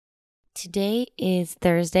Today is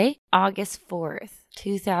Thursday, August 4th,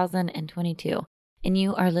 2022, and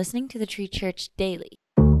you are listening to the Tree Church Daily.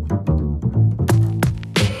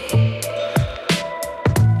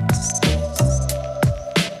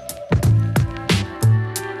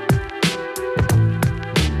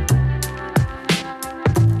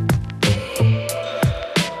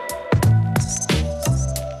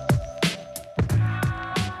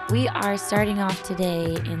 We are starting off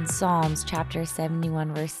today in Psalms chapter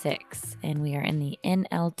 71, verse 6, and we are in the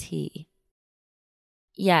NLT.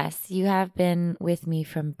 Yes, you have been with me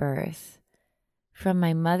from birth. From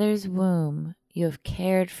my mother's womb, you have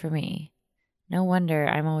cared for me. No wonder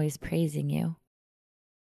I'm always praising you.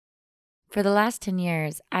 For the last 10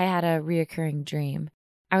 years, I had a reoccurring dream.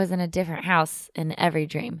 I was in a different house in every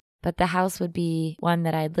dream, but the house would be one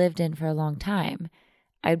that I'd lived in for a long time.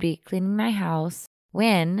 I'd be cleaning my house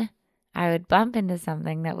when I would bump into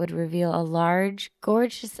something that would reveal a large,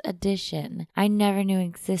 gorgeous addition I never knew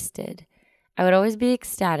existed. I would always be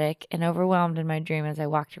ecstatic and overwhelmed in my dream as I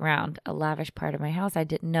walked around a lavish part of my house I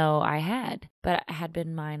didn't know I had, but had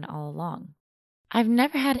been mine all along. I've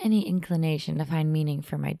never had any inclination to find meaning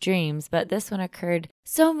for my dreams, but this one occurred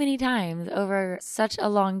so many times over such a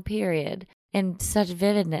long period in such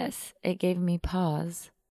vividness, it gave me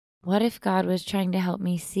pause. What if God was trying to help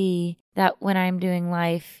me see that when I'm doing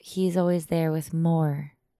life, He's always there with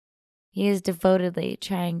more? He is devotedly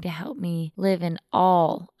trying to help me live in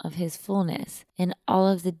all of His fullness, in all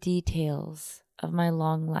of the details of my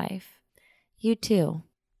long life. You too.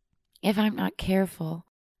 If I'm not careful,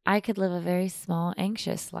 I could live a very small,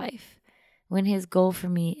 anxious life, when His goal for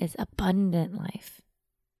me is abundant life.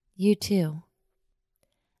 You too.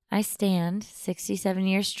 I stand 67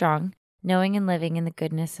 years strong, knowing and living in the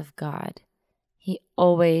goodness of God. He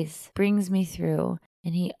always brings me through,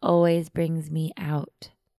 and He always brings me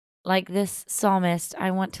out. Like this psalmist,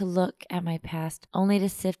 I want to look at my past only to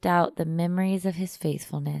sift out the memories of His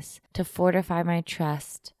faithfulness, to fortify my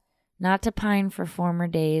trust, not to pine for former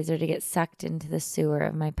days or to get sucked into the sewer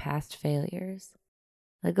of my past failures.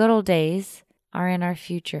 The good old days are in our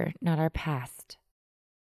future, not our past.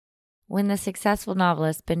 When the successful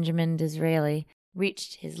novelist Benjamin Disraeli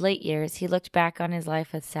reached his late years, he looked back on his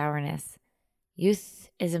life with sourness. Youth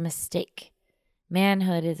is a mistake.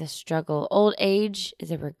 Manhood is a struggle. Old age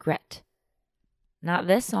is a regret. Not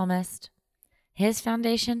this psalmist. His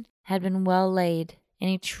foundation had been well laid, and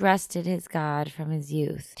he trusted his God from his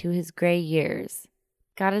youth to his gray years.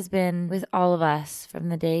 God has been with all of us from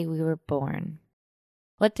the day we were born.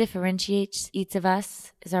 What differentiates each of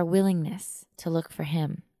us is our willingness to look for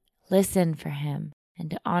Him, listen for Him,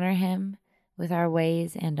 and to honor Him with our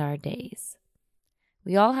ways and our days.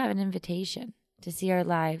 We all have an invitation to see our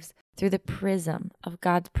lives through the prism of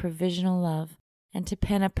God's provisional love and to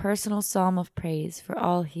pen a personal psalm of praise for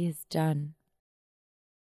all He has done.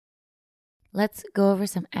 Let's go over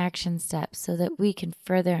some action steps so that we can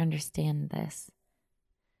further understand this.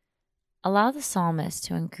 Allow the psalmist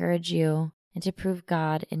to encourage you and to prove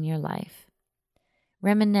God in your life.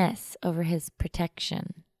 Reminisce over His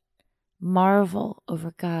protection. Marvel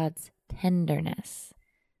over God's tenderness.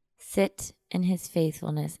 Sit in His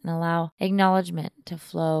faithfulness and allow acknowledgement to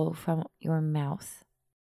flow from your mouth.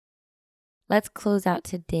 Let's close out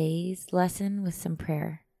today's lesson with some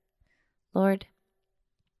prayer. Lord,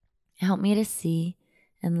 help me to see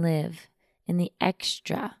and live in the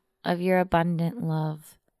extra of your abundant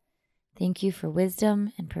love. Thank you for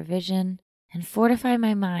wisdom and provision, and fortify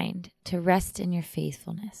my mind to rest in your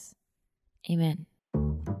faithfulness. Amen.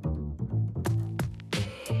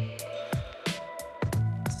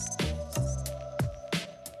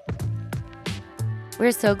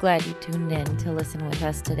 We're so glad you tuned in to listen with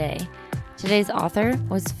us today. Today's author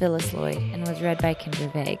was Phyllis Lloyd and was read by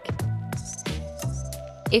Kendra Vague.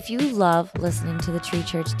 If you love listening to the Tree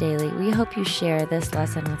Church Daily, we hope you share this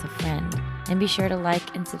lesson with a friend, and be sure to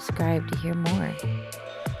like and subscribe to hear more.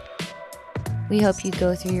 We hope you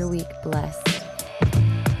go through your week blessed.